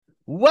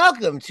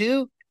Welcome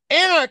to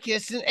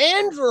Anarchists and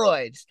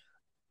Androids.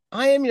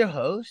 I am your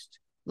host,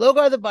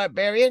 Logar the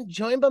Barbarian,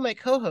 joined by my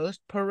co-host,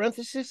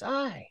 Parenthesis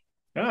I.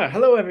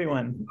 Hello,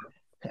 everyone.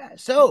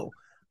 So,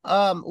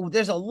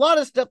 there's a lot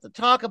of stuff to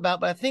talk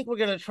about, but I think we're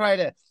going to try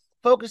to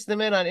focus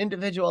them in on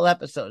individual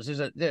episodes.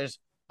 There's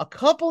a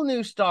couple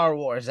new Star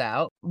Wars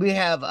out. We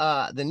have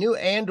the new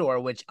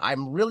Andor, which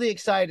I'm really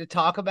excited to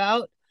talk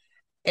about,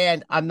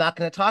 and I'm not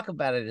going to talk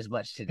about it as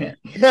much today.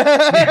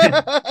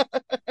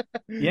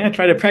 Yeah,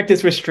 try to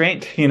practice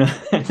restraint.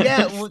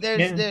 Yeah, well,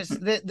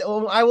 Yeah.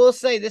 I will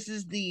say this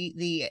is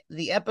the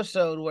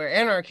episode where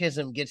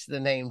anarchism gets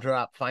the name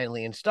drop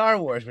finally in Star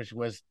Wars, which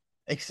was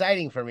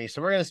exciting for me. So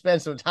we're going to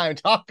spend some time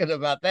talking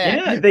about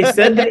that. Yeah, they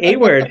said the A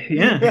word.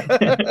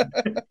 Yeah.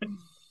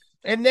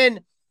 And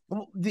then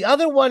the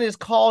other one is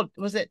called,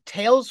 was it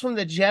Tales from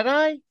the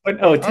Jedi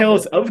or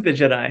Tales of the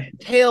Jedi.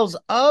 Tales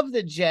of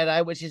the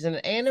Jedi, which is an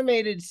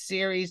animated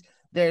series.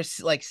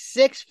 There's like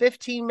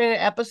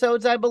 15-minute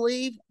episodes, I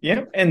believe.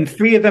 Yep, and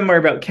three of them are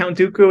about Count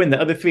Dooku, and the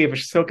other three of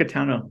Ahsoka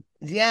Tano.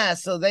 Yeah,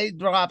 so they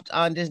dropped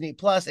on Disney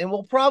Plus, and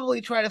we'll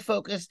probably try to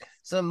focus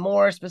some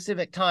more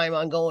specific time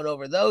on going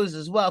over those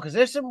as well, because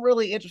there's some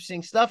really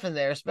interesting stuff in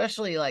there,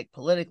 especially like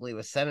politically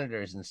with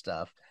senators and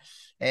stuff.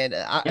 And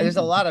Yeah. there's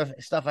a lot of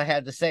stuff I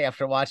had to say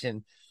after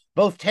watching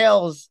both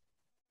Tales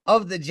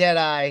of the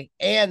Jedi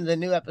and the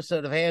new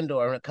episode of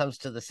Andor when it comes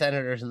to the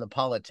senators and the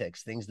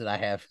politics, things that I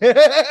have.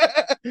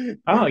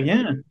 Oh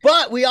yeah.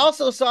 But we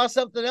also saw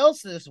something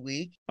else this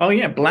week. Oh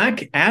yeah,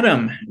 Black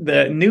Adam,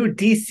 the new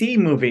DC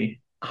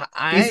movie.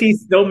 I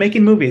DC's still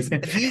making movies.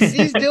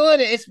 DC's doing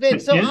it. It's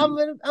been so. Yeah. I'm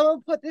gonna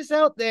put this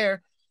out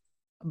there.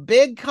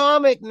 Big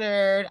comic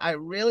nerd. I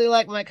really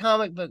like my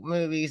comic book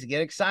movies.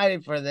 Get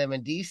excited for them.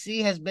 And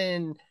DC has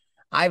been.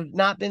 I've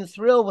not been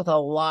thrilled with a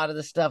lot of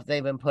the stuff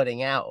they've been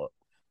putting out,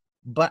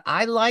 but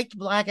I liked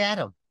Black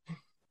Adam.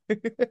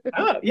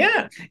 Oh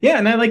yeah, yeah,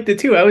 and I liked it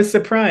too. I was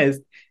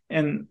surprised,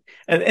 and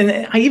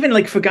I even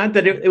like forgot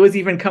that it was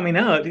even coming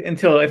out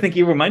until I think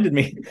you reminded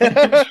me.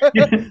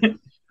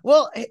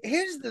 Well,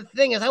 here's the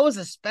thing: is I was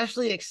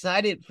especially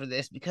excited for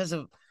this because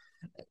of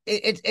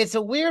it's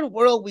a weird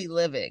world we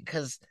live in.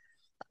 Because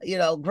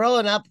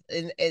growing up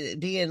and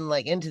being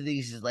like into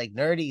these like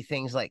nerdy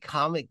things like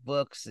comic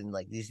books and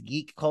like these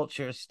geek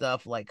culture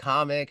stuff like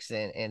comics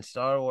and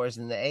Star Wars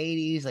in the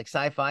 80s, like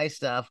sci-fi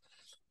stuff,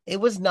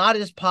 it was not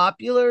as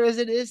popular as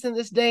it is in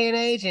this day and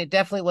age, and it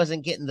definitely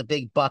wasn't getting the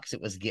big bucks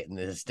it was getting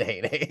in this day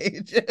and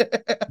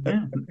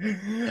Yeah.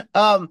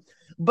 age.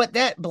 But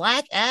that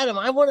Black Adam,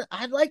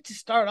 I'd like to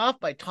start off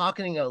by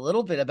talking a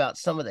little bit about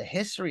some of the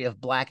history of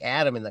Black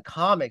Adam in the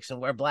comics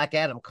and where Black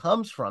Adam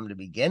comes from to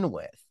begin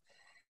with.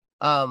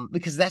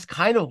 Because that's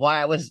kind of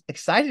why I was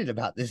excited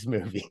about this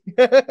movie.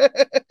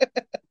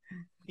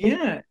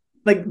 Yeah.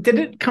 Like, did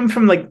it come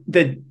from like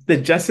the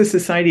Justice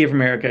Society of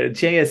America,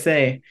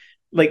 JSA?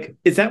 Like,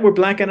 is that where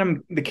Black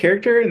Adam, the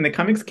character in the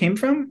comics, came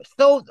from?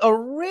 So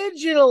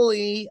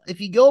originally, if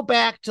you go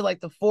back to like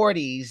the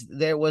 40s,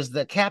 there was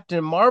the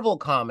Captain Marvel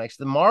comics,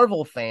 the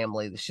Marvel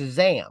family, the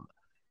Shazam,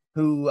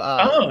 who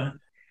Oh,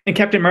 and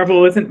Captain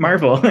Marvel wasn't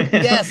Marvel.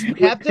 yes,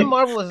 Captain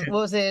Marvel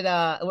was it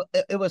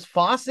it was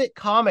Fawcett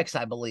Comics,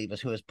 I believe, is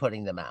who was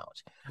putting them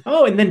out.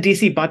 Oh, and then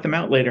DC bought them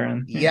out later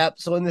on. Yeah. Yep.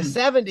 So in the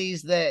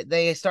 70s,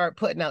 they start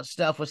putting out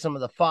stuff with some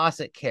of the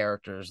Fawcett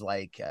characters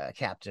like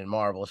Captain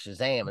Marvel,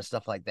 Shazam, and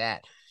stuff like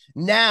that.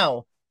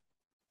 Now,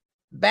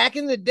 back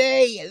in the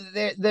day,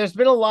 there's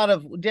been a lot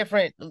of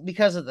different,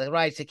 because of the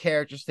rights of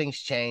characters, things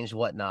change,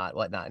 whatnot.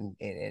 And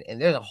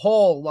there's a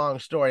whole long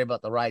story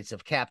about the rights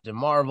of Captain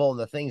Marvel and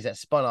the things that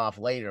spun off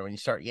later when you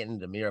start getting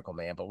into Miracle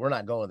Man, but we're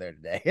not going there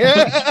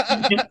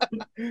today.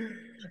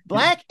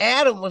 Black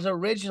Adam was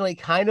originally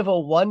kind of a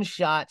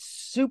one-shot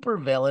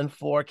supervillain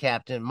for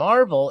Captain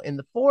Marvel in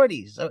the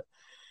 40s.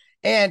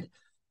 And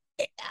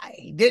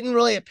he didn't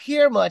really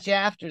appear much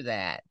after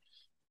that.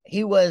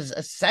 He was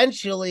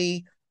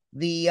essentially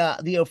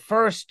the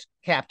first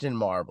Captain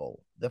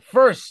Marvel, the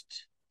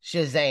first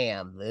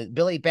Shazam.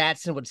 Billy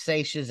Batson would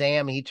say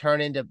Shazam. He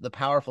turned into the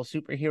powerful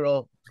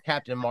superhero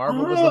Captain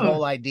Marvel. Was the Oh,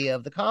 whole idea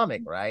of the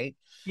comic, right?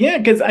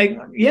 because I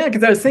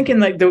was thinking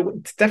like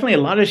it's definitely a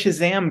lot of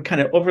Shazam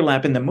kind of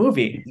overlap in the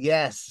movie.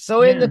 Yes.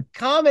 So in Yeah. the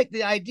comic,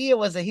 the idea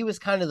was that he was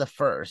kind of the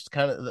first,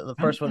 kind of the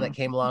first one that Oh.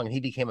 came along, and he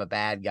became a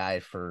bad guy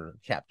for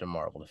Captain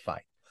Marvel to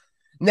fight.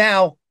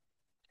 Now,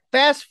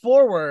 fast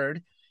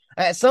forward,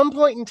 at some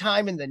point in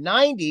time in the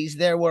 90s,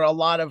 there were a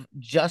lot of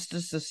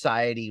Justice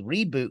Society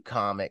reboot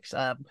comics.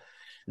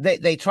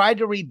 They tried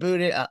to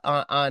reboot it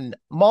on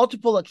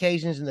multiple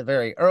occasions in the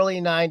very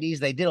early 90s.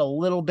 They did a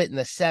little bit in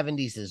the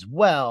 70s as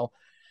well.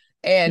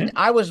 Yeah. And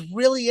I was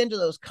really into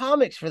those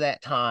comics for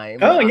that time.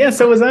 Oh yeah,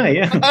 so was I.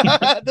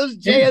 Yeah. Those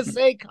Yeah.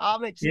 JSA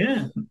comics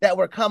Yeah. that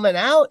were coming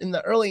out in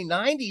the early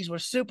 90s were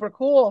super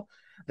cool.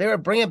 They were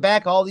bringing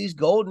back all these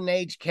golden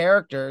age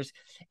characters,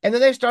 and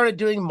then they started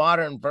doing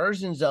modern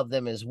versions of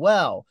them as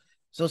well.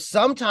 So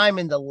sometime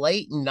in the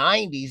late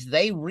 90s,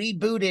 they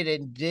rebooted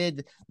and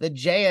did the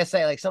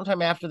JSA, like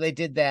sometime after they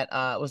did that,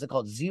 was it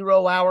called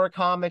 0 Hour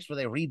Comics, where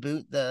they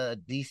reboot the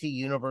DC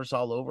universe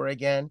all over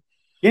again?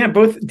 Yeah,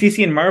 both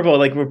DC and Marvel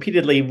like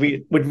repeatedly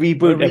would We're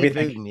reboot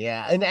everything. rebooting,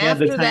 yeah. And Yeah,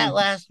 the after that time.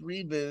 last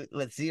reboot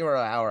with Zero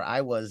Hour,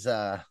 I was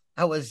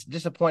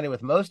disappointed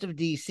with most of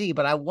DC,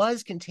 but I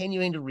was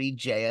continuing to read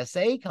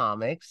JSA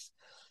comics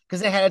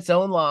because it had its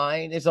own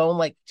line, its own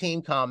like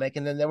team comic,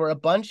 and then there were a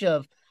bunch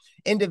of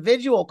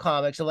individual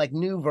comics of like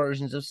new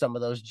versions of some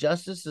of those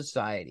Justice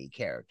Society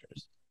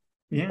characters.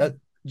 Yeah, Uh,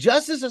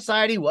 Justice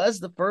Society was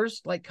the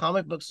first like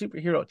comic book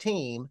superhero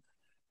team,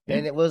 yeah.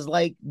 and it was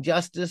like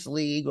Justice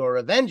League or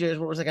Avengers,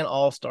 where it was like an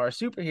all-star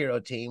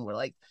superhero team where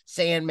like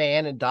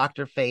Sandman and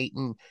Dr. Fate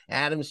and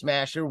Atom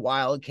Smasher,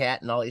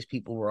 Wildcat, and all these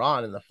people were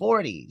on in the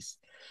 40s.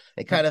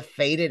 It kind of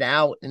faded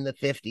out in the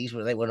 50s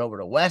where they went over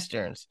to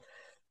Westerns.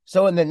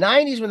 So in the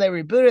 90s, when they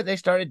rebooted, they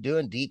started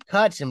doing deep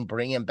cuts and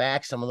bringing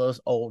back some of those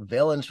old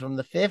villains from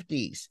the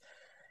 50s.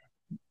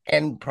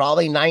 And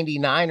probably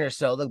 99 or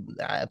so, the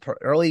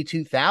early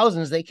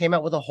 2000s, they came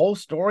out with a whole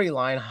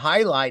storyline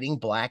highlighting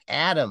Black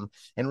Adam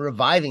and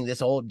reviving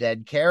this old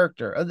dead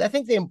character. I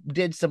think they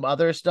did some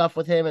other stuff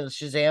with him in the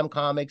Shazam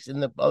comics in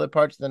the other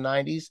parts of the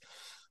 90s,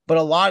 but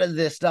a lot of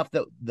this stuff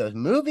that the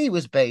movie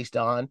was based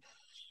on,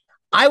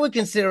 I would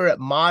consider it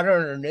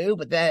modern or new,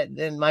 but that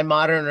then my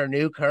modern or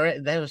new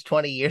current, that was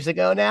 20 years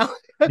ago now.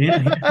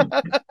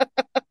 Yeah,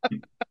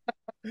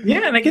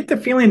 yeah, and I get the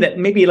feeling that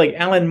maybe like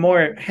Alan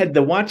Moore had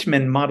the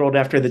Watchmen modeled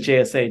after the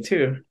JSA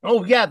too.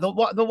 Oh yeah, the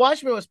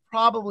Watchmen was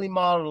probably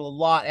modeled a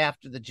lot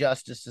after the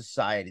Justice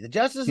Society. The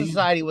Justice Yeah.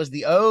 Society was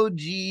the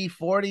OG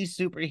 40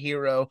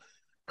 superhero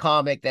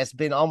comic that's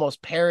been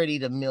almost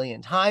parodied a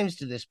million times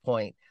to this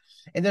point.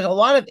 And there's a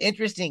lot of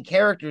interesting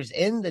characters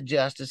in the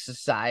Justice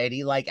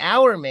Society, like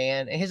Our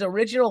Man. And his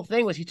original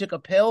thing was he took a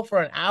pill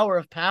for an hour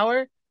of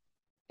power.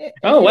 Have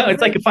Oh you wow, ever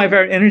it's like heard? a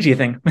 5-hour energy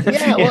thing. Yeah,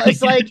 Yeah, well,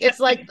 it's like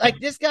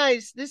this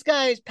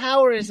guy's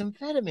power is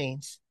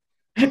amphetamines.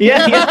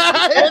 yeah, yeah,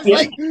 yeah,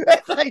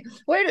 It's like,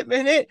 wait a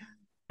minute,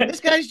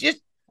 this guy's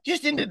just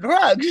into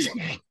drugs.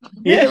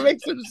 yeah. It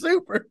makes him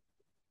super.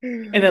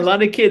 And a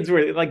lot of kids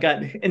were like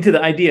got into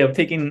the idea of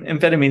taking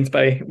amphetamines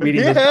by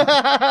reading those comics.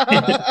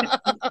 Yeah.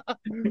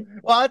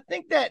 Well, I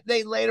think that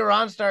they later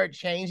on started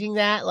changing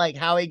that, like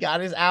how he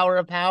got his hour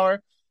of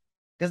power,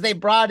 because they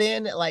brought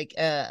in like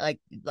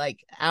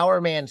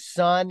Our Man's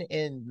son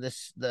in the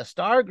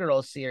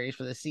Stargirl series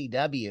for the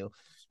CW,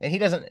 and he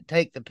doesn't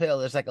take the pill.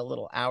 There's like a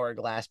little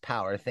hourglass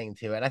power thing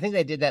to it. I think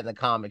they did that in the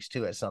comics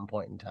too at some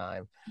point in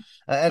time.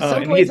 At Oh,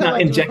 some and point in he's time, not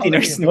I do recall injecting or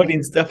there being a pill.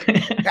 snorting stuff.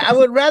 I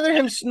would rather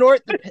him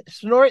snort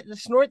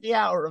the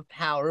hour of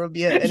power. It would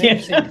be an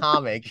interesting Yeah,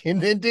 comic, and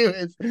then do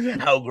his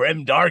how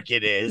grim dark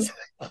it is.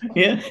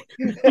 yeah.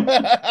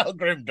 How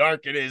grim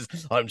dark it is.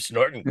 I'm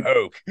snorting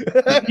coke.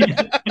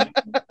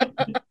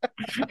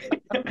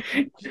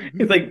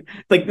 He's like,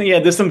 yeah,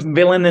 there's some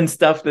villain and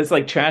stuff that's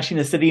like trashing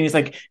the city, and he's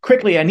like,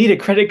 quickly, I need a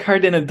credit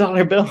card and a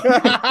dollar bill.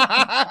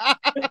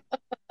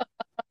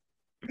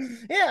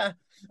 Yeah,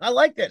 I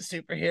like that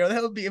superhero.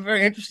 That would be a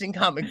very interesting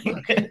comic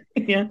book.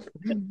 Yeah,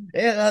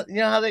 Yeah, you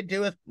know how they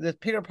do with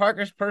Peter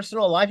Parker's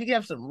personal life. You can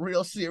have some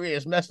real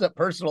serious, messed up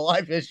personal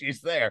life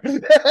issues there.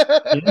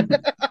 yeah.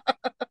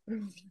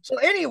 So,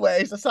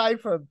 anyways,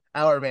 aside from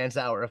Our Man's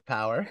Hour of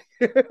Power,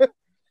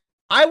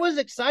 I was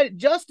excited.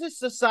 Justice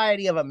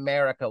Society of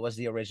America was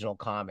the original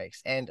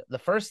comics, and the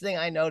first thing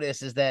I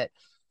noticed is that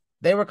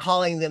they were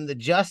calling them the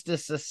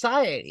Justice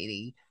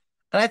Society.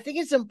 And I think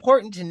it's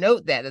important to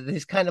note that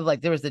it's kind of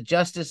like there was the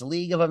Justice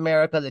League of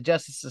America, the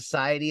Justice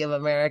Society of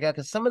America,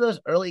 because some of those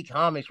early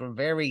comics were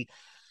very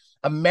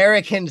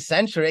American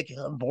centric,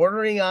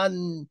 bordering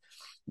on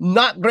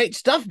not great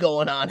stuff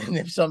going on in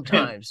them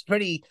sometimes.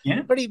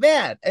 Yeah. Pretty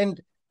bad. And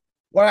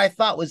what I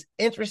thought was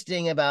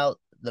interesting about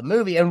the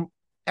movie, and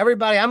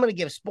everybody, I'm going to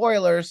give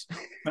spoilers,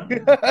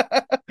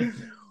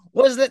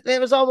 was that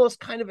it was almost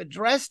kind of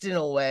addressed in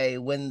a way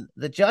when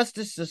the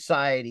Justice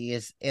Society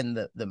is in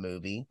the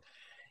movie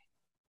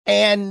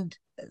and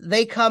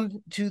they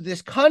come to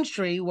this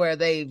country where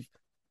they've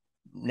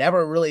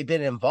never really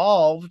been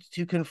involved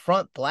to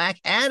confront Black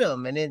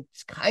Adam. And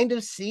it's kind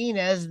of seen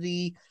as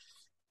the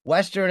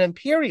Western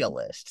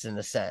imperialists in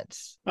a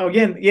sense. Oh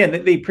yeah, yeah.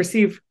 They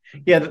perceive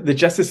the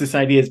Justice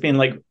Society as being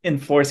like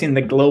enforcing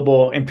the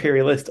global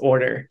imperialist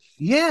order.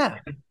 Yeah.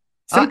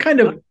 Some kind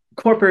of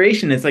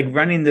corporation is like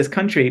running this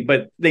country,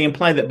 but they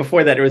imply that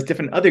before that it was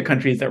different other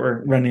countries that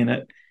were running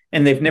it,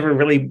 and they've never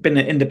really been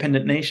an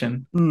independent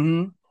nation.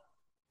 Mm-hmm.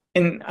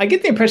 And I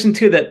get the impression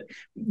too that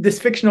this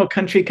fictional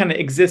country kind of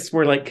exists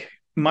where like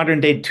modern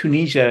day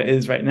Tunisia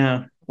is right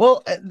now.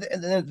 Well,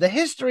 the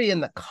history in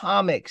the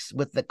comics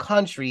with the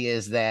country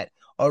is that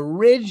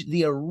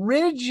the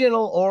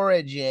original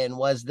origin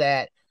was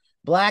that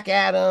Black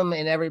Adam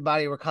and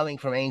everybody were coming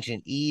from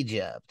ancient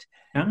Egypt.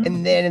 Oh.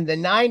 And then in the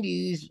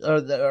 90s or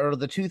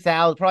the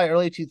 2000s, probably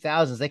early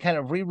 2000s, they kind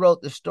of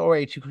rewrote the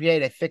story to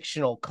create a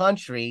fictional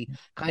country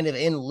kind of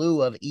in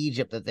lieu of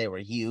Egypt that they were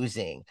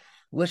using,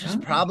 which is Oh.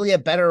 probably a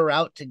better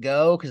route to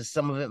go because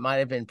some of it might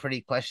have been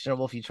pretty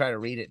questionable if you try to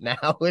read it now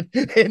in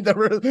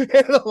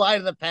the light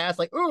of the past.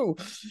 Like, ooh,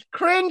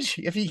 cringe,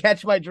 if you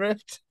catch my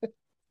drift.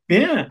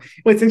 Yeah.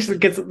 Well, it's interesting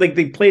because like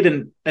they played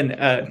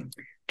an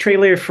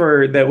trailer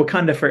for the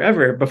Wakanda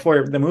Forever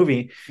before the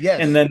movie, and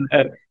Yes. then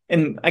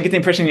and I get the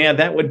impression, yeah,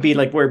 that would be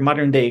like where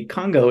modern day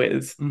Congo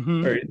is,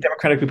 Hmm. or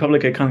Democratic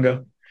Republic of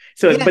Congo.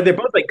 So, Yeah. but they're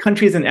both like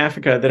countries in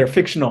Africa that are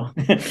fictional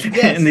in these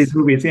Yes.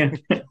 movies. Yeah.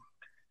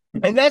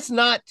 And that's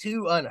not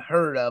too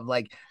unheard of.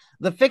 Like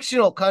the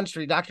fictional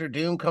country, Doctor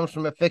Doom comes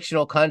from a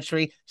fictional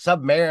country.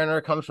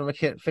 Submariner comes from a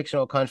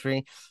fictional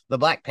country. The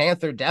Black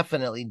Panther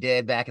definitely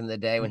did back in the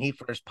day when he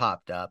first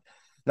popped up.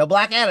 Now,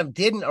 Black Adam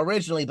didn't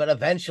originally, but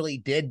eventually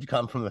did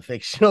come from a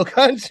fictional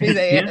country.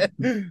 They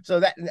Yeah. so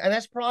that and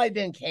that's probably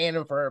been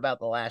canon for about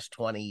the last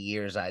 20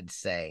 years, I'd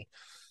say.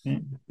 Yeah.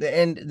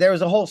 And there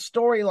was a whole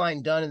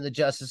storyline done in the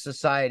Justice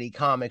Society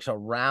comics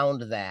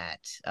around that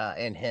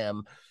in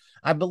him.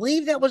 I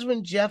believe that was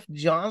when Jeff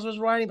Johns was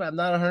writing, but I'm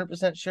not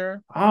 100%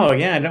 sure. Oh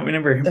yeah, I don't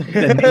remember the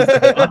names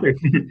of the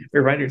authors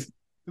or writers.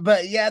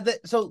 But yeah,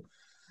 so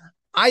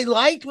I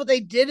liked what they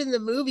did in the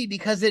movie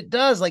because it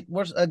does, like,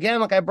 again,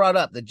 like I brought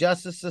up, the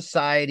Justice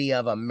Society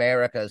of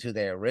America is who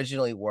they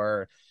originally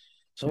were.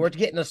 So we're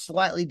getting a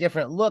slightly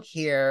different look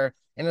here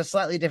and a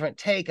slightly different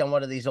take on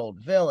one of these old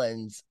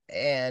villains.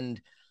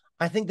 And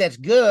I think that's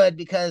good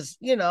because,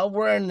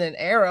 we're in an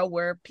era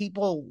where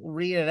people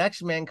read an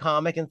X-Men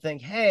comic and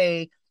think,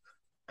 hey,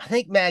 I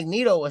think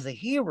Magneto was a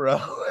hero.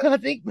 I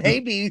think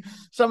maybe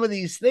some of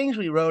these things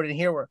we wrote in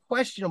here were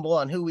questionable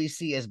on who we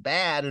see as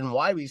bad and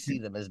why we see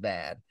them as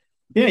bad.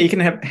 Yeah, you can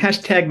have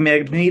hashtag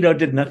Magneto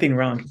did nothing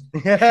wrong.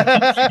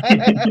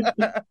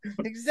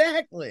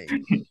 Exactly.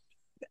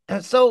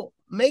 So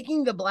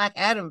making the Black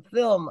Adam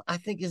film, I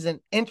think, is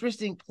an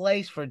interesting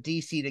place for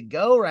DC to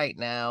go right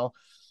now,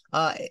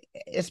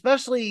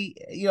 especially,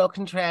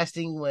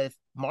 contrasting with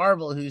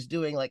Marvel, who's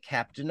doing like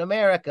Captain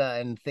America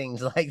and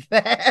things like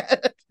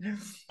that.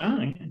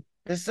 Oh,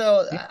 yeah.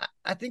 So Yeah.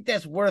 I think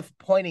that's worth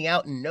pointing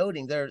out and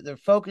noting. They're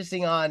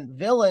focusing on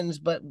villains,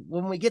 but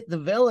when we get the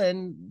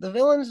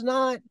villain's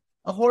not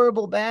a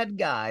horrible bad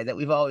guy that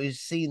we've always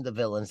seen the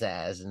villains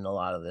as in a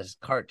lot of this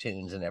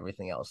cartoons and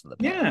everything else in the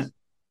Yeah. past.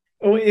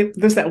 Oh,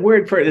 there's that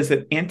word for it. Is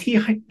it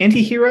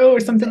anti-hero or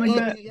something like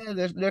that?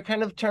 Yeah, they're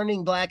kind of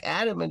turning Black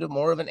Adam into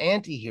more of an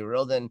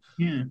anti-hero than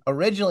Yeah.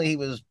 originally he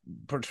was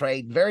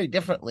portrayed very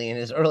differently in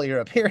his earlier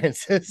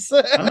appearances.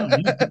 Oh,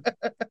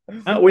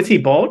 yeah. Was he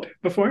bald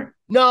before?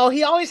 No,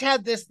 he always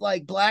had this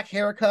like black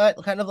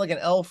haircut, kind of like an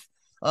elf.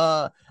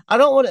 I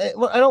don't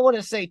want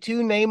to say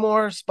too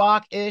Namor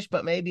Spock-ish,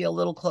 but maybe a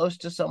little close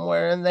to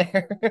somewhere in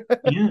there.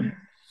 Yeah.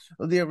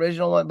 The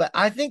original one, but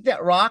I think that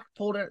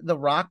The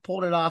Rock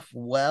pulled it off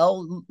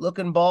well,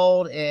 looking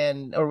bald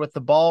or with the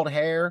bald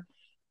hair.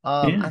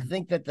 Yeah. I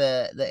think that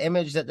the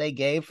image that they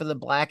gave for the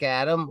Black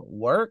Adam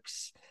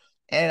works,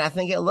 and I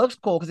think it looks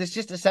cool because it's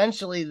just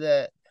essentially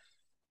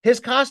his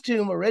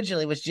costume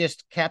originally was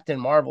just Captain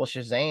Marvel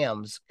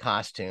Shazam's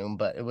costume,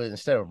 but it was,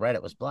 instead of red,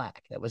 it was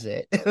black. That was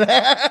it.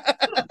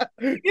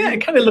 Yeah,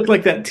 it kind of looked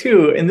like that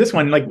too in this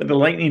one, like with the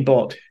lightning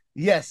bolt.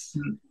 Yes.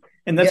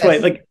 And that's why,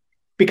 Yes. like,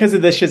 because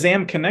of the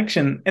Shazam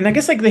connection, and I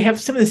guess like they have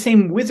some of the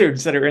same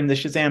wizards that are in the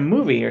Shazam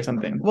movie or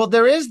something. Well,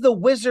 there is the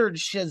wizard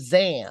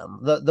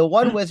Shazam. The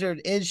one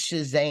wizard is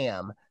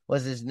Shazam,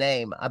 was his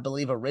name, I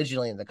believe,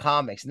 originally in the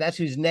comics, and that's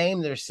whose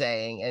name they're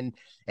saying.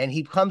 And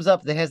he comes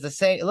up that has the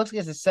same. It looks like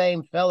it's the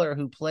same feller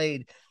who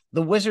played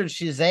the wizard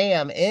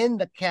Shazam in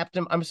the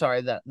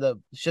the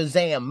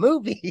Shazam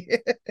movie.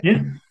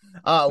 Yeah.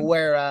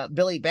 Where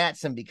Billy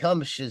Batson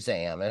becomes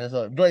Shazam, and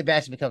so Billy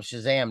Batson becomes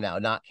Shazam now,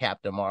 not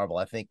Captain Marvel.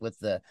 I think with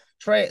the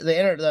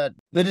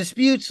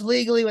disputes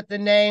legally with the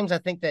names, I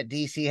think that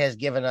DC has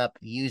given up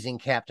using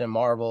Captain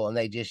Marvel, and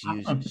they just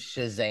use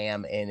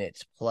Shazam in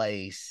its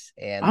place.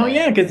 And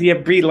yeah, because you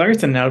have Brie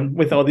Larson now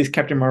with all these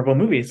Captain Marvel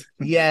movies.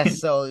 yes,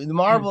 so the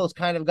Marvel's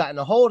kind of gotten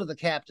a hold of the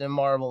Captain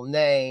Marvel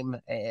name,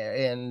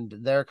 and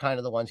they're kind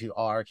of the ones who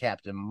are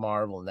Captain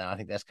Marvel now. I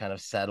think that's kind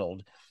of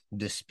settled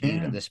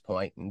dispute at this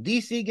point, and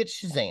DC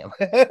gets Shazam.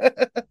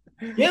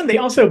 Yeah, they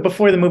also,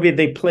 before the movie,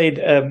 they played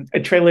a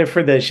trailer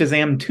for the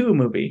Shazam 2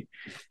 movie.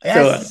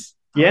 Yes.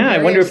 So yeah, I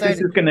wonder excited. if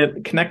this is going to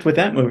connect with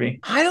that movie.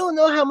 I don't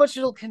know how much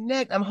it'll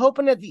connect. I'm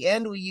hoping at the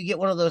end where you get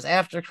one of those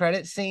after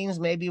credit scenes,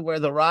 maybe where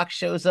The Rock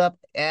shows up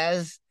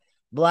as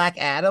Black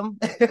Adam.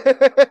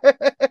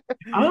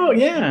 Oh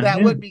yeah,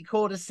 That would be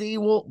cool to see.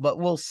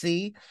 We'll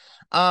see.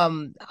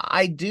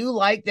 I do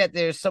like that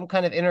there's some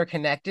kind of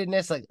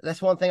interconnectedness. Like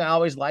that's one thing I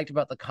always liked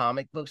about the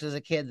comic books as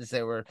a kid, is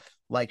they were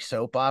like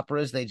soap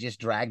operas. They just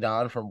dragged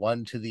on from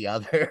one to the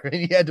other,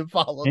 and you had to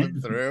follow them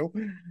through.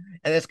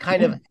 And it's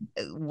kind of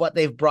what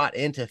they've brought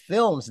into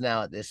films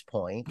now at this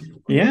point.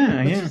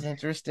 Yeah, which is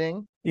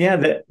interesting. Yeah,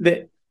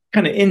 the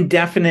kind of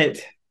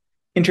indefinite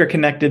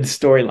interconnected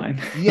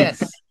storyline.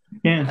 Yes.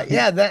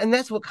 Yeah. And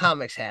that's what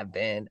comics have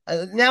been.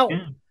 Now,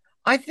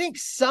 I think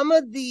some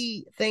of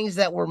the things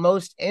that were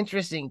most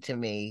interesting to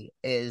me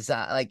is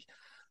like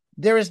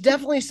there is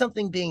definitely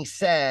something being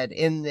said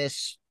in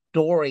this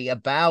story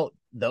about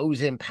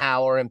those in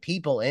power and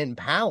people in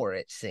power.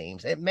 It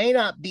seems it may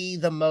not be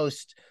the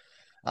most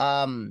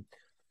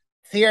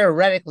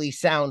theoretically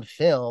sound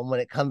film when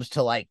it comes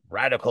to like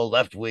radical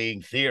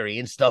left-wing theory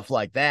and stuff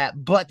like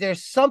that. But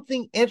there's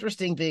something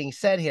interesting being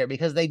said here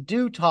because they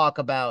do talk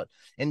about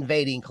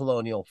invading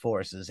colonial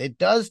forces. It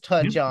does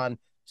touch on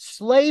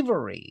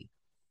slavery.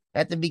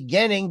 At the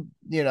beginning,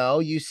 you know,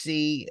 you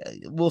see,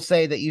 we'll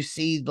say that you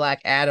see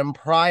Black Adam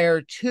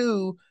prior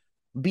to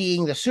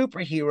being the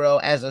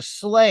superhero as a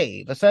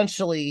slave,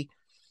 essentially,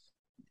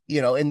 you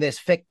know, in this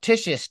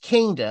fictitious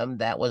kingdom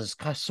that was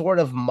sort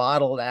of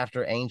modeled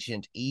after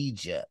ancient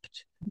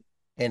Egypt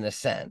in a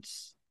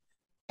sense.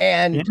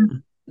 And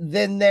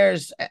then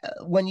there's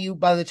when you,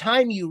 by the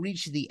time you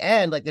reach the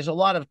end, like there's a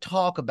lot of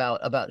talk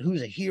about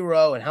who's a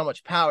hero and how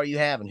much power you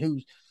have and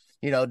who's,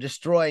 you know,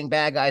 destroying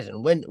bad guys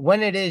and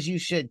when it is you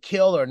should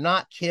kill or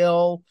not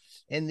kill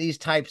in these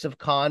types of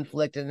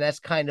conflict. And that's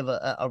kind of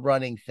a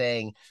running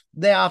thing.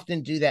 They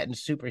often do that in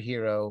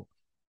superhero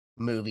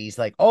movies,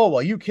 like, oh,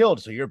 well, you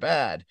killed, so you're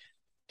bad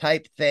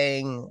type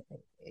thing.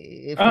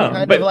 If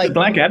but like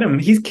Black Adam,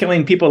 he's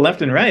killing people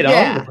left and right.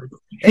 Yeah.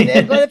 And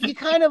then, but if you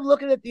kind of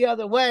look at it the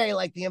other way,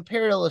 like the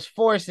imperialist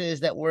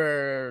forces that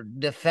we're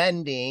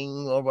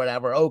defending or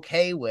whatever,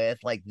 okay with,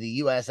 like the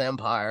U.S.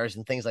 empires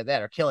and things like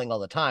that, are killing all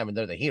the time, and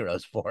they're the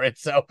heroes for it.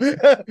 So,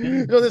 so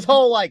this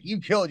whole like you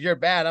killed, you're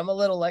bad. I'm a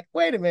little like,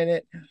 wait a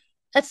minute,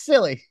 that's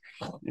silly.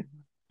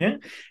 Yeah,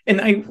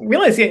 and I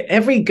realize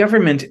every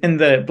government in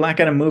the Black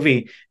Adam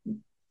movie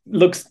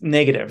looks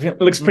negative. It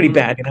looks pretty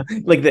bad, you know.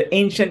 Like the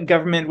ancient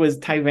government was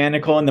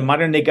tyrannical, and the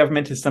modern day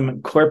government is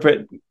some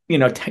corporate, you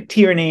know,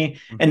 tyranny.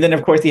 And then,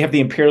 of course, you have the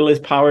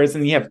imperialist powers,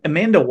 and you have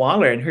Amanda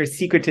Waller and her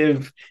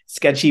secretive,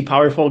 sketchy,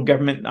 powerful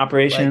government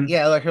operation.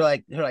 Like her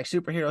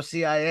superhero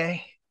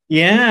CIA.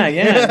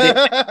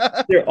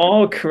 Yeah. They're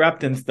all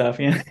corrupt and stuff.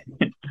 Yeah.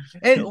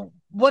 And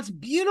what's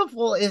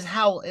beautiful is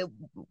how it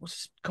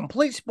was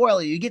complete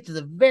spoiler. You get to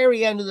the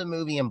very end of the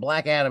movie and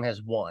Black Adam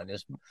has won.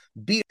 Is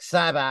beat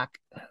Sabak,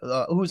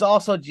 who was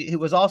also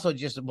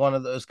just one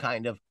of those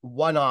kind of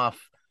one-off.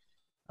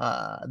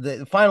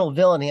 The final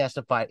villain he has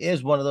to fight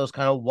is one of those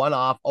kind of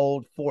one-off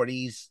old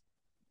 40s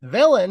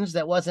villains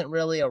that wasn't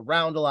really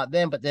around a lot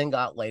then, but then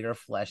got later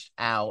fleshed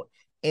out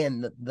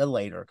in the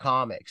later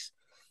comics.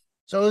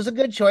 So it was a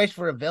good choice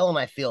for a villain,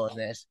 I feel, in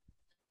this.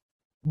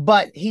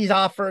 But he's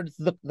offered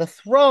the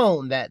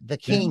throne that the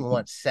king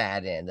once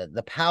sat in,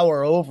 the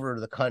power over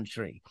the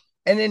country.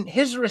 And then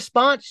his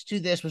response to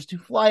this was to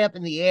fly up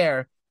in the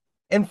air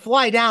and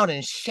fly down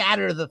and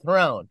shatter the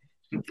throne.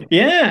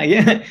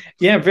 Yeah.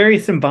 Very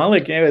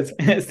symbolic. It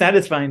was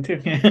satisfying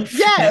too.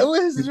 Yeah, it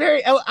was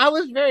very.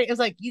 It was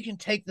like, you can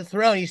take the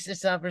throne. He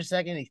sits down for a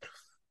second. He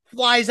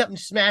flies up and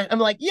smash. I'm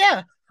like,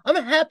 yeah, I'm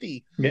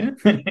happy. Yeah.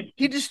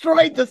 He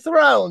destroyed the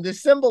throne, the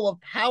symbol of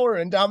power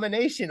and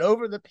domination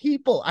over the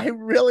people. I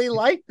really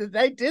liked that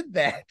they did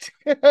that.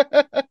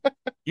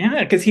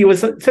 Yeah, because he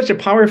was such a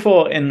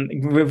powerful and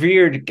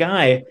revered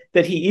guy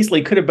that he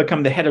easily could have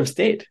become the head of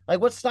state.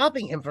 Like, what's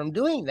stopping him from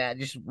doing that?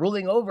 Just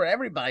ruling over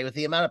everybody with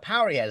the amount of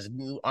power he has.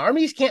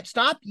 Armies can't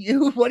stop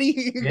you. What are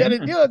you going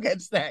to do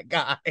against that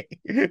guy?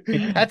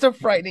 That's a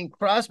frightening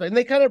prospect. And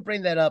they kind of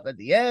bring that up at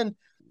the end.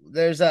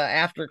 There's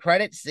after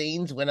credit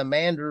scenes when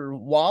Amanda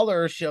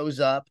Waller shows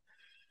up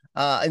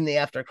in the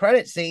after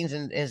credit scenes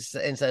and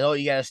says, "Oh,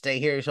 you got to stay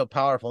here. You're so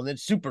powerful." And then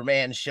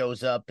Superman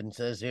shows up and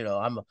says, "You know,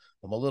 I'm a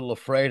little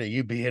afraid of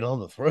you being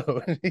on the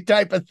throne,"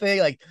 type of thing.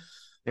 Like,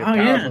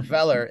 powerful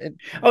feller.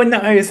 Oh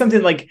no, it was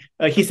something like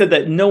he said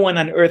that no one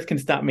on Earth can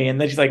stop me, and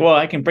then she's like, "Well,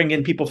 I can bring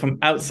in people from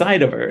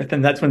outside of Earth,"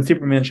 and that's when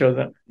Superman shows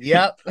up.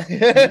 Yep.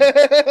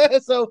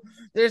 So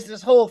there's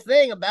this whole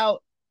thing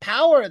about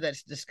power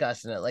that's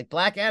discussed in it. Like,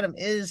 Black Adam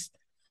is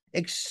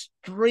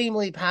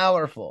extremely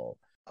powerful.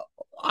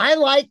 I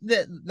like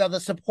the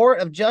support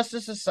of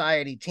Justice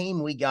Society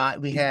team we got.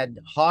 We had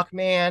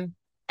Hawkman,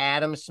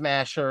 Atom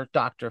Smasher,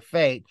 Dr.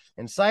 Fate,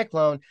 and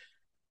Cyclone.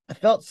 I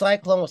felt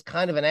Cyclone was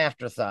kind of an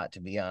afterthought, to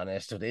be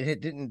honest.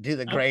 It didn't do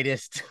the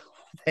greatest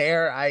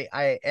there.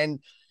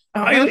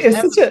 It's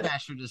such a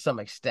Smasher to some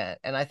extent,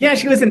 and I think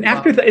she was an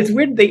afterthought. It's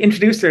weird they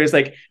introduced her as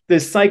like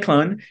this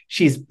Cyclone.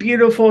 She's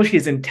beautiful,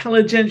 she's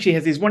intelligent, she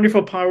has these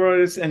wonderful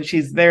powers, and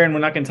she's there, and we're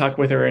not going to talk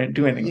with her and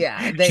do anything.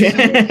 Yeah,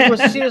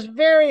 she was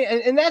very,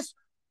 and that's,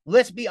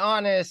 let's be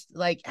honest,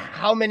 like,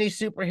 how many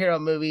superhero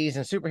movies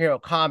and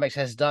superhero comics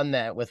has done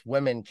that with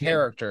women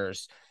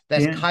characters?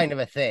 That's kind of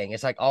a thing.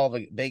 It's like all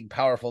the big,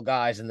 powerful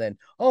guys, and then,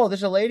 oh,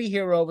 there's a lady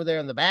hero over there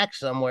in the back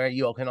somewhere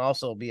you can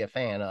also be a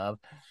fan of.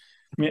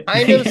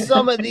 I know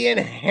some of the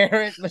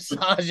inherent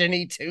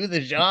misogyny to the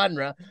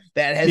genre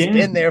that has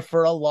been there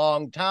for a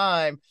long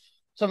time.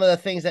 Some of the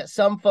things that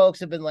some folks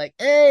have been like,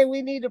 hey,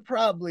 we need to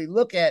probably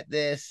look at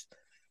this,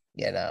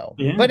 you know.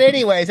 But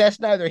anyways, that's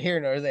neither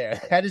here nor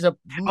there. That is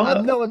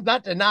no one's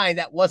not denying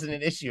that wasn't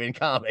an issue in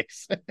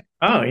comics.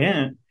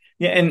 And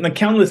the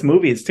countless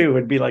movies too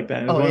would be like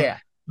that.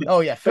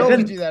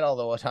 Films do that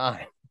all the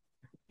time.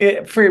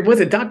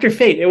 Was it Dr.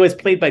 Fate? It was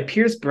played by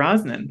Pierce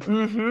Brosnan,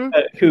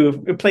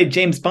 who played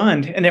James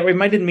Bond, and it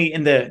reminded me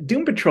in the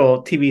Doom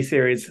Patrol TV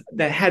series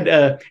that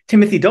had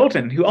Timothy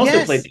Dalton, who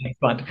also played James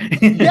Bond.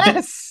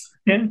 Yes,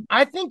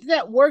 I think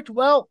that worked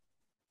well.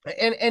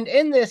 And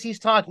in this, he's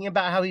talking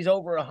about how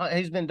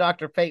he's been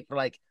Dr. Fate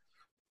for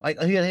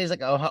he's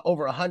like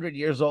over 100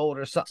 years old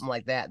or something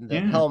like that, and the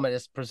Yeah. helmet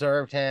has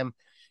preserved him.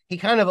 He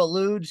kind of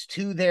alludes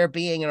to there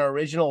being an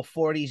original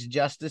 40s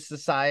Justice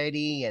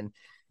Society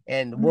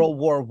and World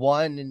War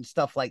I and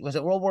stuff like, was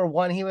it World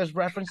War I he was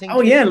referencing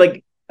Oh to? yeah,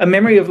 like a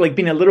memory of like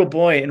being a little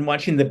boy and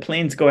watching the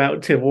planes go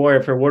out to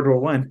war for World War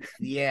One.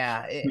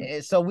 Yeah,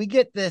 so we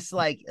get this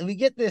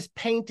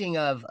painting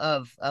of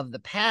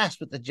the past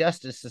with the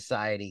Justice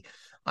Society.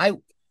 I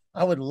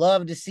I would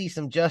love to see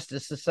some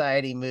Justice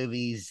Society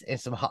movies and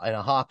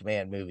a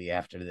Hawkman movie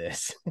after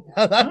this.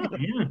 Oh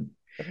yeah.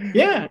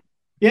 Yeah.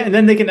 Yeah, and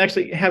then they can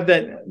actually have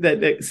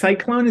that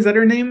Cyclone, is that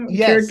her name,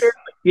 character? Yes.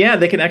 Yeah,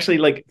 they can actually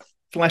like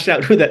flesh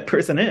out who that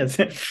person is.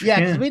 Yeah, because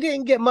Yeah. we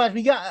didn't get much.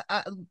 We got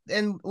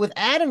and with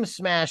Atom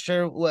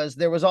Smasher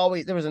there was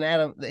an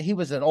Adam. He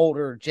was an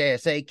older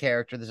JSA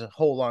character. There's a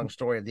whole long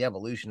story of the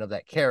evolution of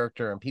that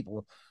character and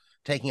people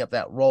taking up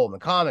that role in the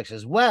comics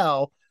as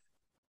well.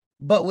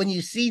 But when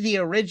you see the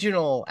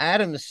original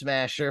Atom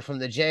Smasher from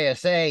the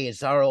JSA,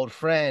 it's our old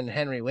friend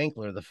Henry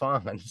Winkler, the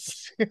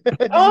Fonz. Did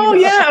you Oh know?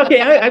 yeah,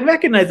 okay. I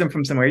recognize them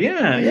from somewhere.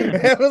 Yeah,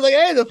 yeah. I was like,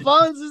 hey, the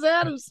Fonz is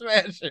Atom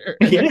Smasher.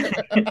 Yeah.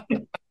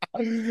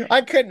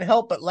 I couldn't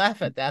help but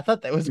laugh at that. I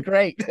thought that was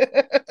great.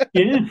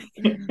 Yeah.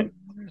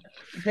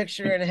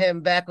 Picturing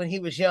him back when he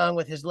was young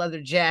with his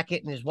leather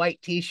jacket and his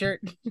white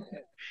t-shirt.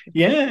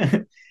 Yeah.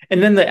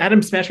 And then the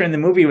Atom Smasher in the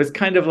movie was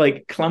kind of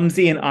like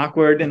clumsy and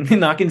awkward and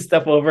knocking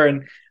stuff over.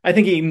 And I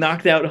think he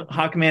knocked out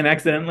Hawkman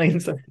accidentally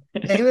and stuff.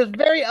 He was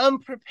very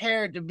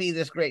unprepared to be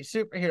this great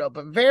superhero,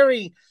 but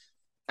very,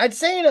 I'd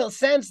say in a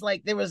sense,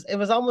 like it was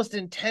almost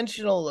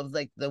intentional of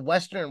like the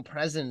Western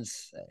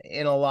presence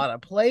in a lot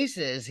of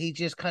places. He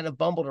just kind of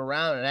bumbled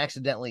around and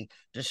accidentally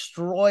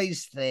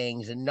destroys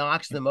things and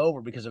knocks them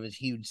over because of his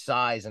huge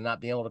size and not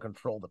being able to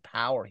control the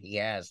power he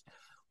has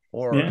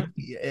or Yeah.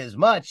 as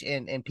much.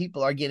 And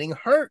people are getting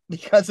hurt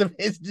because of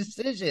his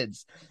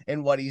decisions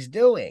and what he's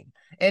doing.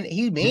 And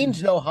he Yeah.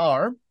 means no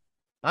harm.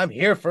 I'm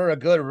here for a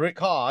good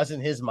cause in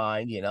his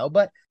mind,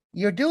 but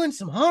you're doing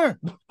some harm.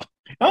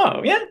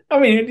 Oh, yeah. I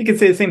mean, you could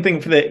say the same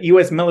thing for the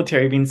US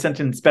military being sent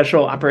in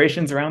special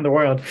operations around the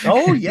world.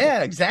 Oh yeah,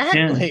 Yeah.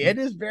 exactly. It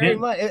is very Yeah.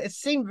 much. It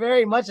seemed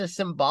very much a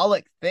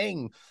symbolic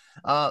thing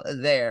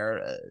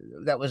there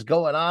that was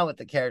going on with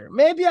the character.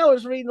 Maybe I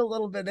was reading a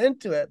little bit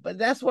into it, but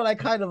that's what I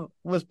kind of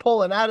was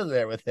pulling out of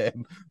there with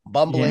him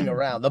bumbling Yeah.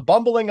 around, the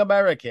bumbling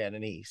American,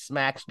 and he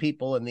smacks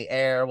people in the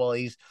air while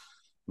he's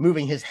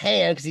moving his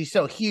hand because he's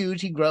so huge.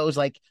 He grows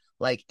like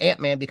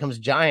Ant-Man becomes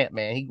Giant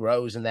Man. He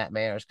grows in that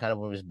manner. It's kind of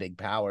one of his big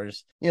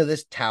powers.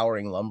 This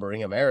towering,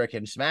 lumbering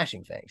American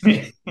smashing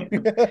things.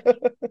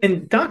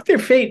 And Dr.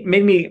 Fate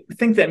made me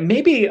think that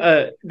maybe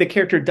the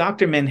character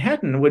Dr.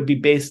 Manhattan would be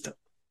based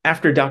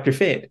after Dr.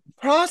 Fate.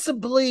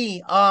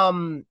 Possibly.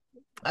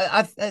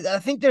 I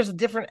think there's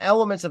different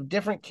elements of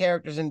different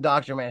characters in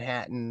Dr.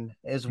 Manhattan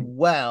as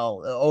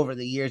well over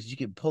the years you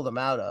could pull them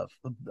out of.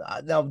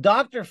 Now,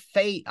 Dr.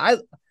 Fate,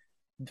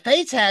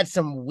 Fate's had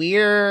some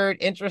weird,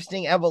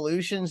 interesting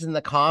evolutions in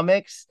the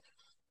comics.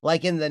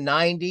 Like in the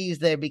 90s,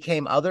 there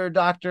became other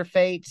Dr.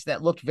 Fates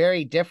that looked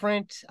very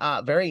different,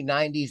 very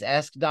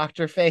 90s-esque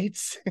Dr.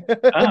 Fates.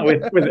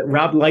 With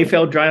Rob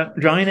Liefeld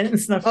drawing it and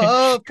stuff.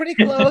 Oh, pretty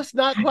close.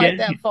 Not quite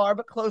Yeah. that far,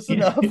 but close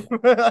Yeah.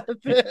 enough.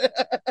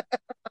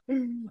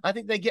 I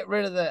think they get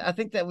rid of I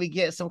think that we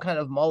get some kind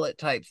of mullet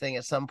type thing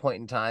at some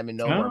point in time and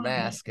no more Oh,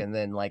 mask and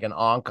then like an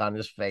onk on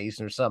his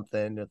face or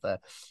something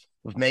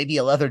with maybe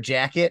a leather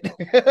jacket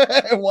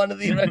one of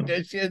the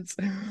renditions.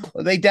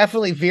 They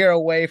definitely veer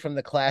away from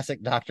the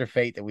classic Dr.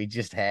 Fate that we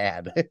just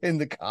had in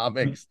the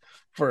comics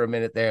for a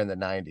minute there in the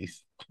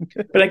 90s.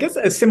 but I guess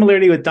a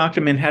similarity with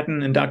Dr.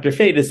 Manhattan and Dr.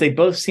 Fate is they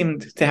both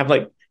seemed to have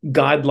like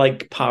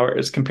godlike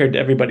powers compared to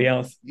everybody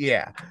else.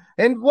 Yeah.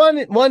 And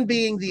one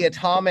being the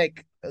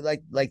atomic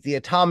like the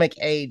atomic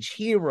age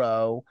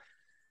hero,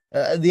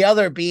 the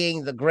other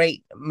being the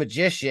great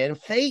magician.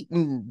 Fate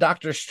and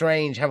Doctor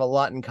Strange have a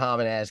lot in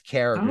common as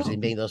characters in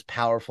being those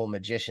powerful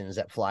magicians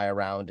that fly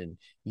around and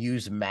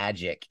use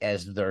magic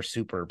as their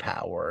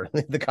superpower.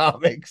 The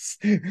comics,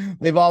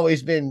 they've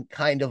always been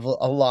kind of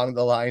along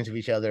the lines of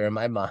each other in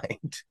my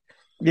mind.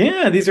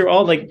 Yeah, these are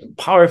all like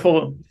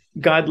powerful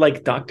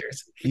godlike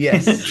doctors.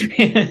 Yes.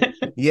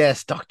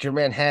 Yes, Dr.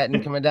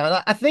 Manhattan coming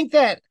down. I think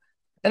that,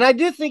 and I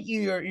do think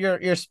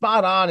you're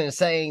spot on in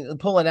saying,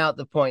 pulling out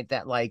the point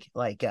that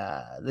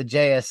the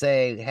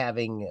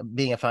JSA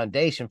being a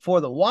foundation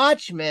for the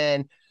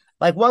Watchmen,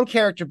 like one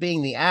character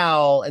being the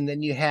Owl, and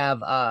then you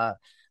have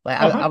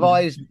I've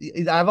always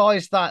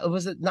thought,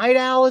 was it Night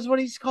Owl is what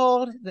he's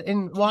called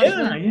in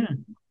Watchmen? Yeah.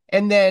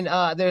 And then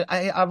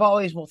I've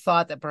always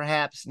thought that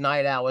perhaps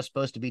Night Owl was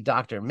supposed to be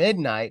Dr.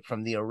 Midnight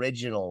from the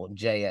original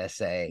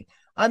JSA.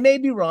 I may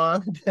be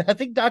wrong. I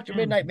think Dr.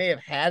 Midnight may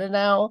have had an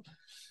owl.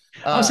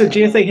 Also,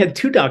 JSA had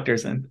two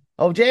doctors in.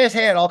 Oh, JSA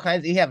had all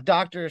kinds. You have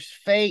Doctor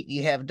Fate.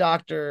 You have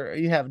Doctor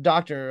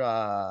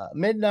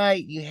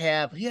Midnight. You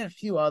had a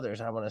few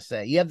others. I want to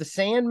say you have the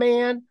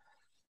Sandman.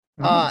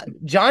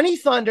 Johnny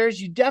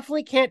Thunders, you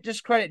definitely can't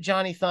discredit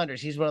Johnny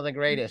Thunders. He's one of the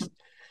greatest.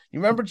 You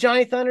remember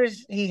Johnny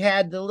Thunders? He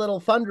had the little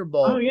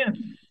thunderbolt. Oh yeah.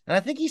 And I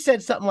think he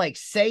said something like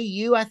 "say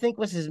you," I think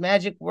was his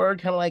magic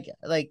word, kind of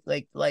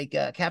like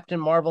Captain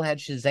Marvel had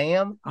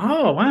Shazam.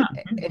 Oh wow.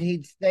 And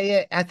he'd say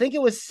it. I think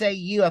it was "say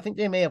you." I think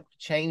they may have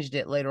changed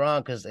it later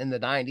on because in the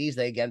 90s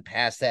they again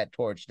passed that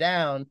torch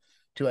down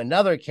to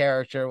another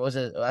character.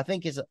 I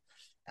think is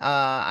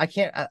I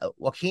can't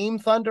Joaquin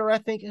Thunder, I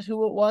think is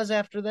who it was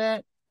after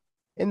that.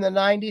 In the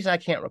 90s, I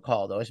can't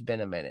recall though. It's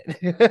been a minute.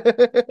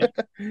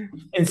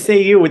 And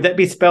say you, would that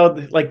be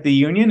spelled like the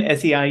Union,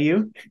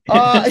 SEIU?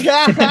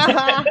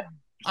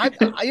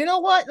 You know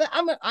what?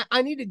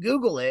 I need to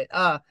Google it.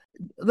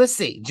 Let's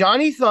see.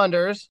 Johnny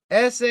Thunders,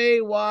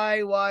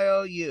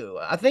 SAYYOU.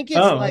 I think it's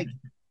like.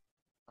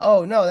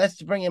 Oh no,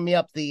 that's bringing me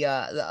up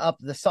up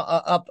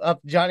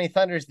Johnny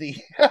Thunders, the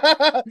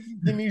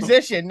the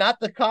musician, not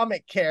the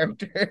comic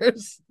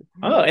characters.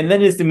 Oh, and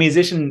then is the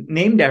musician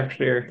named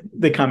after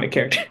the comic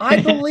character? I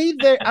believe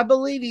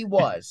he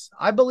was.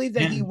 I believe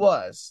that he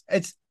was.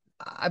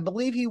 I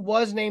believe he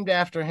was named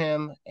after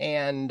him,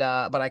 and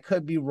but I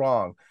could be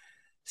wrong.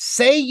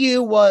 Say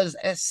You was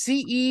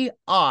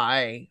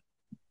CEI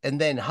and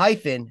then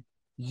hyphen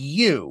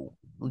U,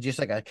 just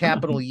like a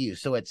capital U.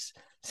 So it's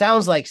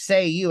sounds like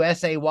Say You,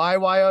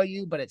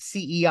 SAYYOU, but it's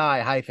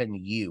CEI hyphen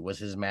U was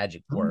his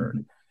magic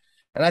word.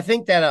 And I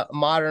think that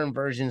modern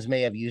versions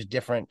may have used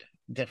different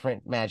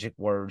magic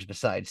words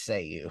besides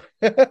Say You.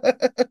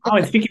 Oh,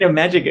 and speaking of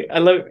magic, I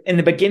love in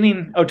the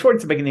beginning,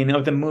 towards the beginning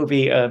of the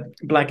movie,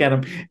 Black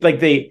Adam, like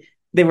they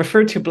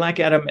referred to Black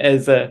Adam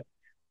as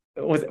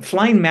was it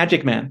Flying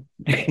Magic Man?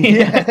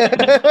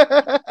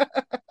 Yeah.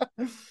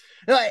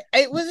 No,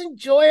 it was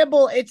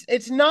enjoyable.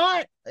 It's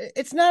not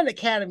an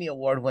Academy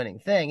Award winning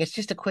thing. It's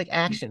just a quick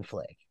action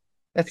flick.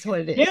 That's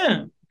what it is.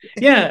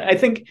 Yeah. I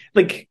think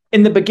like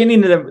in the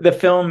beginning of the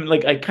film,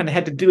 like I kind of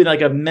had to do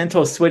like a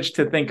mental switch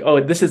to think,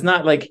 oh, this is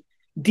not like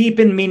deep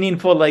and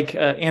meaningful like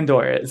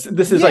Andor is.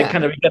 This is like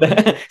kind of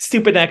a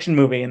stupid action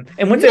movie.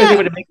 And once I was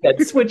able to make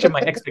that switch in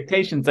my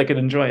expectations, I could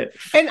enjoy it.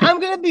 And I'm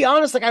gonna be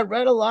honest, like I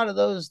read a lot of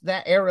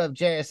that era of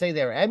JSA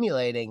they were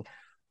emulating.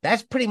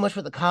 That's pretty much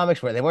what the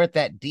comics were. They weren't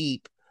that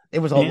deep.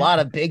 There was a lot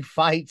of big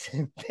fights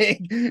and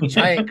big,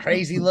 giant,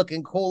 crazy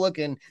looking, cool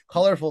looking,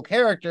 colorful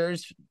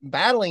characters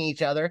battling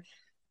each other.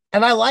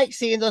 And I like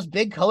seeing those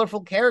big,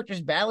 colorful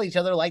characters battle each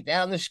other like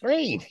that on the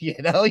screen. You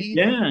know,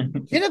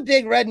 get a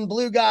big red and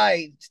blue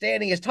guy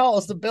standing as tall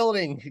as the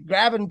building,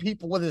 grabbing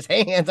people with his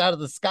hands out of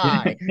the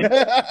sky.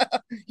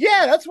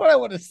 Yeah, that's what I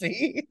want to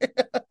see.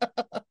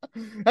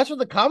 That's what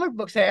the comic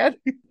books had.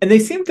 And they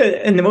seem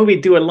to, in the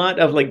movie, do a lot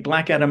of like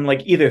Black Adam,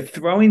 like either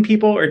throwing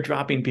people or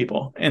dropping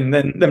people and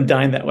then them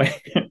dying that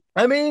way.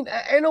 I mean,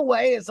 in a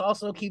way, it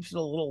also keeps it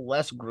a little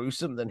less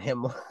gruesome than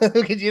him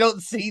because you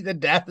don't see the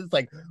death. It's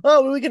like,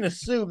 oh, we can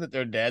assume that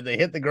they're dead. They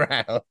hit the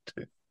ground.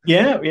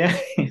 Yeah.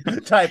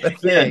 Type of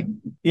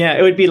thing. Yeah,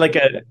 it would be like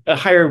a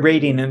higher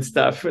rating and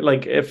stuff.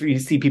 Like if you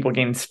see people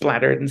getting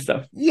splattered and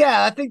stuff.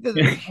 Yeah, I think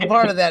that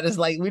part of that is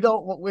like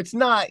it's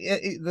not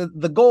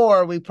the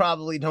gore we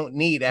probably don't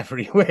need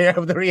everywhere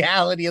of the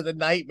reality of the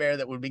nightmare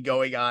that would be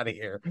going on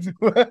here.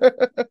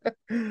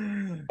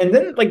 And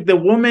then like the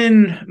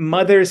woman,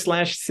 mother /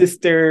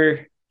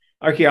 sister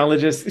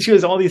archaeologist, she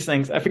was all these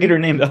things. I forget her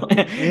name though.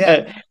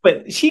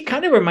 But she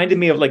kind of reminded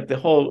me of like the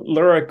whole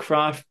Lara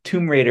Croft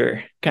Tomb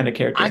Raider kind of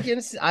character. I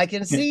can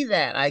see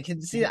that. I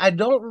can see. I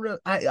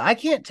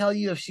can't tell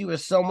you if she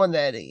was someone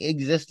that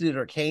existed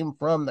or came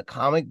from the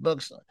comic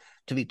books.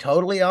 To be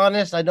totally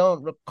honest, I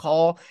don't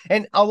recall.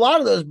 And a lot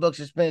of those books,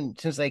 it's been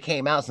since they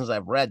came out, since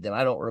I've read them.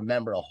 I don't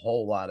remember a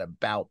whole lot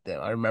about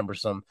them. I remember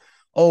some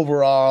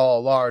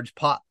overall large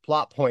plot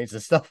points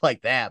and stuff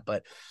like that,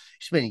 but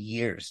it's been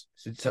years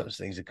since those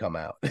things have come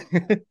out.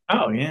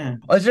 Oh, yeah.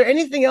 Is there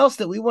anything else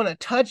that we want to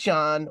touch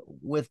on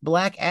with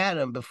Black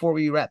Adam before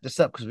we wrap this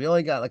up? Because we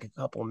only got like a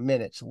couple of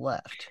minutes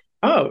left.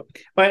 Oh,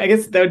 well, I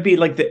guess that would be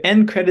like the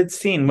end credits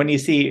scene when you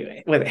see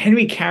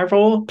Henry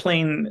Cavill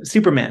playing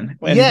Superman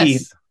when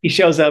he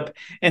shows up.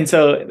 And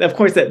so, of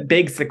course, that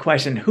begs the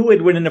question, who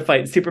would win in a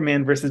fight,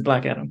 Superman versus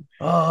Black Adam?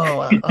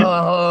 I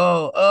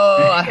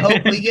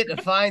hope we get to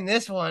find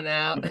this one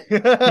out.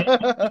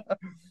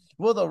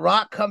 Will The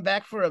Rock come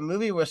back for a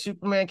movie where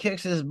Superman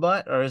kicks his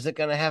butt, or is it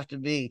going to have to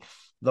be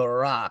The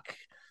Rock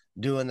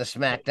doing the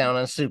smackdown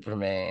on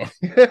Superman?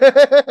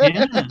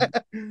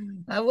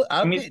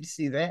 I mean,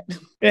 see that.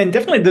 And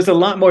definitely there's a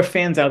lot more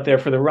fans out there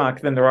for The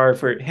Rock than there are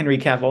for Henry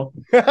Cavill.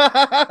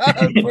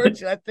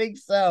 Unfortunately, I think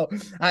so.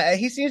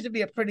 He seems to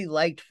be a pretty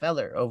liked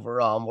feller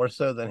overall, more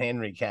so than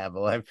Henry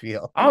Cavill, I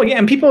feel. Oh, yeah.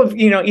 And people have,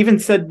 even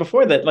said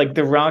before that like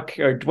The Rock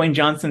or Dwayne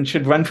Johnson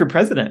should run for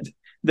president,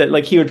 that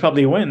like he would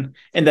probably win,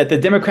 and that the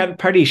Democratic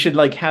Party should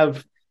like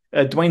have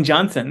Dwayne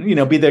Johnson,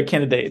 be their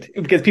candidate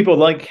because people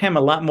like him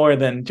a lot more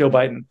than Joe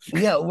Biden.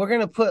 Yeah, we're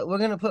gonna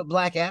put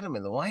Black Adam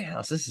in the White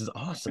House. This is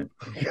awesome.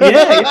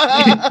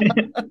 Yeah.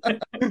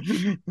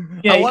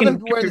 I want him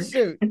to wear the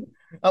suit.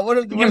 I want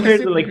him to wear the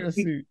superhero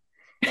suit.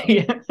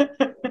 Yeah.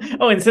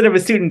 Oh, instead of a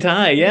suit and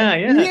tie. Yeah,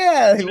 yeah.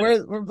 Yeah,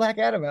 we're Black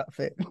Adam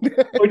outfit.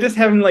 Or just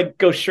have him like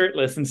go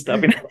shirtless and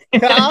stuff.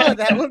 Oh,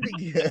 that would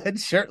be good.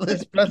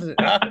 Shirtless president.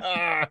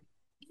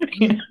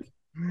 And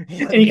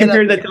you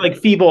compare that to like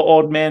feeble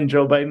old man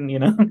Joe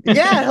Biden.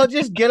 Yeah, he'll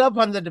just get up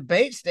on the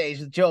debate stage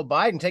with Joe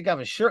Biden, take off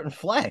his shirt and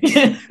flex.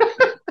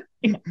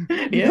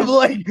 Yeah.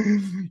 Like,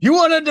 you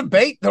want to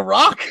debate The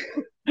Rock?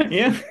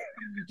 Yeah.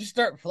 Just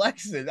start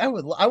flexing. I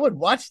would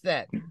watch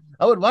that.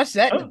 I would watch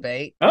that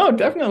debate. Oh,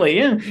 definitely.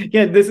 Yeah.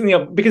 Yeah. This,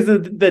 because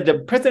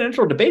the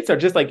presidential debates are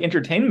just like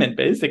entertainment,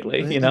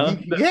 basically,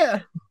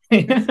 Yeah.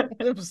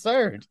 It's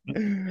absurd.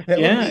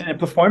 And a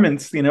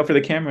performance, for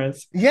the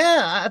cameras.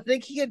 Yeah, I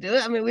think he could do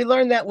it. I mean, we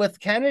learned that with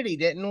Kennedy,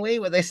 didn't we?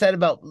 What they said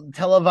about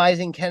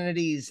televising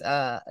Kennedy's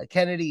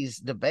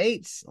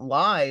debates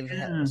live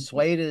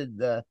swayed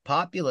the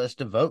populace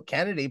to vote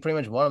Kennedy. Pretty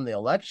much won him the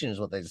election, is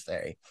what they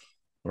say.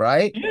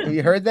 Right? Yeah. Have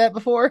you heard that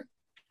before?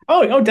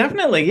 Oh,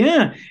 definitely.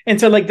 Yeah. And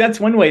so like that's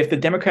one way. If the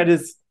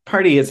Democratic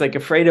Party is like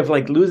afraid of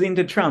like losing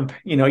to Trump,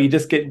 you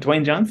just get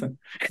Dwayne Johnson.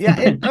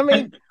 Yeah, I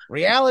mean,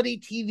 reality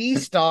TV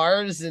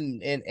stars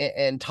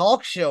and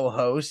talk show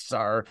hosts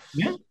are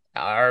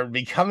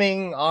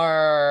becoming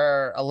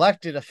our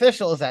elected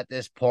officials at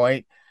this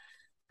point.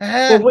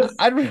 I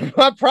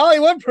probably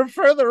would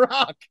prefer The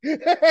Rock.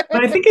 But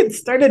I think it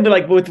started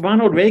like with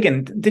Ronald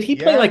Reagan. Did he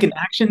play like an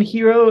action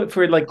hero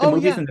for like the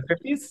movies in the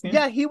 50s?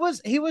 Yeah, he was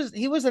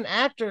an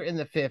actor in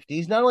the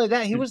 50s. Not only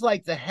that, he was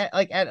like the head,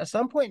 like at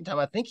some point in time,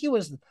 I think he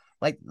was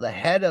like the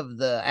head of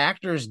the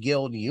Actors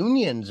Guild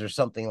unions or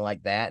something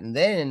like that. And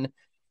then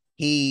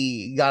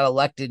he got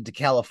elected to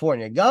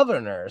California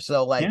governor.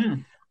 So like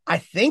I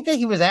think that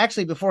he was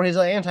actually, before his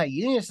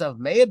anti-union stuff,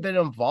 may have been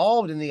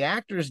involved in the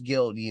Actors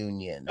Guild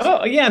unions.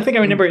 Oh, yeah. I think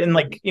I remember in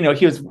like,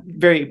 he was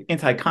very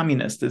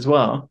anti-communist as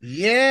well.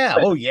 Yeah.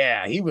 Oh,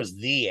 yeah. He was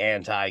the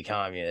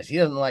anti-communist. He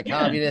doesn't like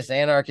communists,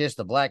 anarchists,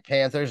 the Black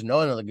Panthers,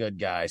 none of the good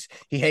guys.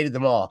 He hated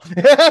them all.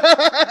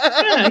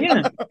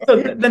 Yeah.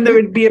 So then there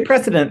would be a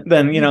precedent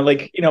then,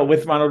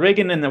 with Ronald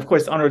Reagan and, of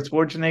course, Arnold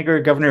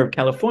Schwarzenegger, governor of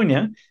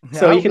California.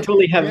 So you could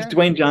totally have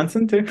Dwayne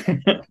Johnson, too.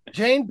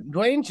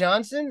 Dwayne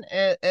Johnson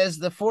as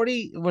the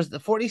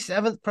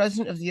 47th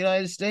president of the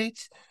United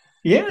States.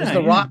 Yeah. Is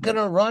The Rock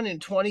gonna run in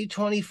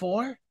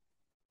 2024?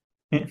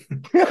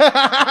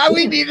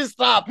 We need to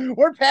stop.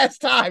 We're past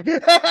time.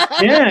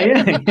 Yeah.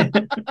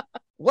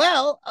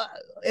 Well,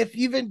 if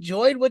you've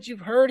enjoyed what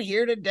you've heard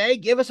here today,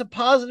 give us a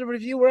positive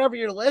review wherever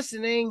you're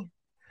listening.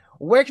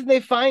 Where can they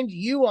find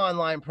you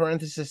online,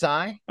 parenthesis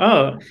I?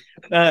 Oh,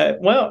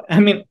 well, I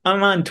mean,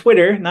 I'm on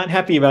Twitter, not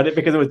happy about it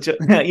because it was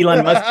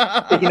Elon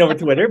Musk taking over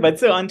Twitter, but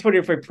so on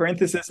Twitter for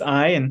parenthesis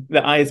I, and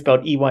the I is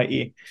spelled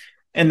EYE.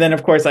 And then,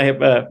 of course, I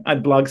have a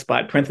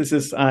Blogspot,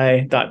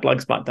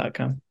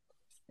 parenthesisi.blogspot.com.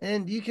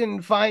 And you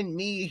can find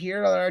me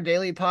here on our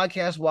daily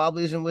podcast,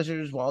 Wobblies and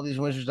Wizards,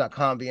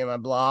 wobbliesandwizards.com being my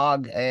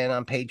blog, and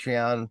on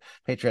Patreon,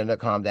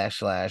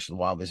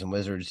 patreon.com/Wobblies and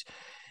Wizards.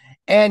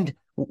 And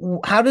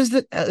how does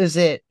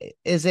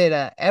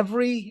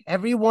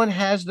everyone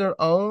has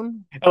their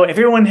own? Oh,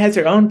 everyone has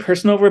their own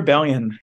personal rebellion.